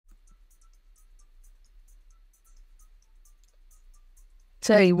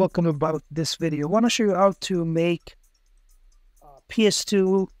Hey, welcome about this video. I want to show you how to make a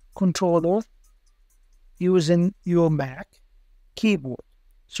PS2 controller using your Mac keyboard.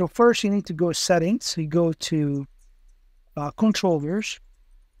 So first you need to go to settings. You go to controllers,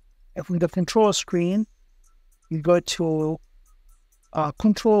 and from the control screen you go to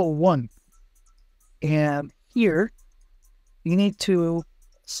control 1, and here you need to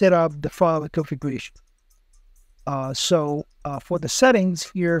set up the file configuration. For the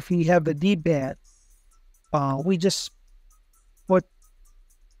settings here, if you have the D-pad, we just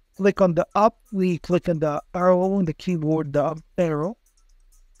click on the up, we click on the arrow on the keyboard, the up arrow.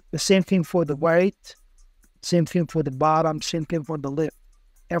 The same thing for the right, same thing for the bottom, same thing for the left.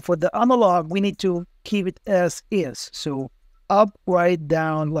 And for the analog, we need to keep it as is. So up, right,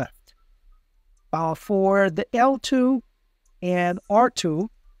 down, left. For the L2 and R2,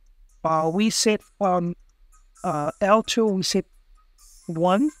 we set on L2 we set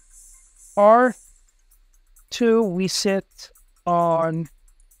 1, R2 we set on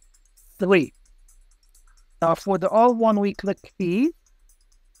 3. For the R1 we click E,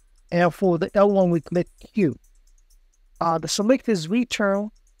 and for the L1 we click Q. The select is return,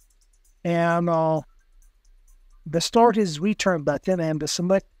 and the start is return button, and the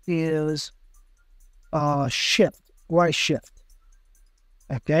select is shift, right shift.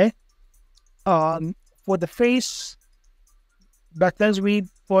 Okay. For the face buttons, we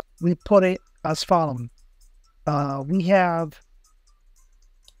put it as following. We have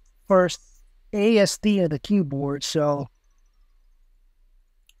first ASD on the keyboard, so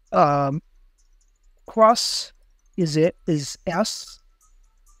cross is S,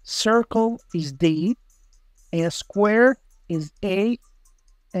 circle is D, and square is A,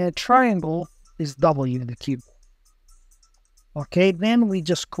 and triangle is W in the keyboard. Okay, then we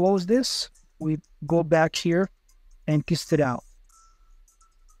just close this. We go back here and test it out.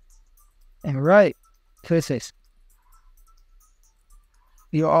 And right, this is.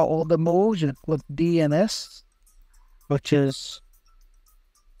 Here are all the modes. You click D and S, which is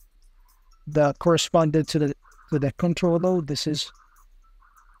the corresponding to the controller. This is,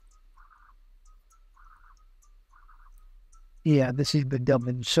 this is the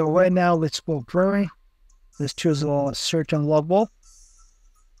W. So right now, let's go query. Let's choose a certain level.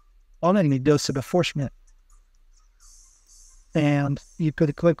 And then it goes to the first minute. And you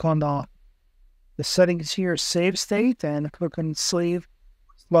could click on the settings here, save state, and click on save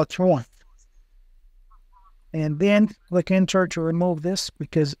slot 1. And then click enter to remove this,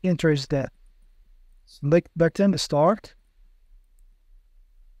 because enter is the select button to start.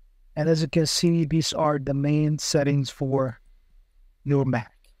 And as you can see, these are the main settings for your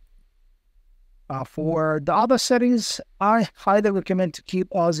Mac. For the other settings, I highly recommend to keep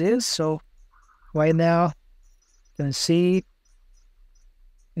as is. So right now, you can see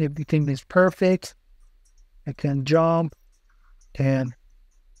everything is perfect. I can jump and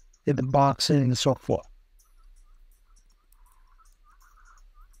hit the boxing and so forth.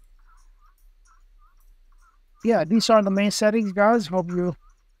 Yeah, these are the main settings, guys. Hope you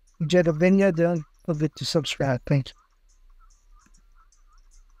enjoyed the video. Don't forget to subscribe. Thank you.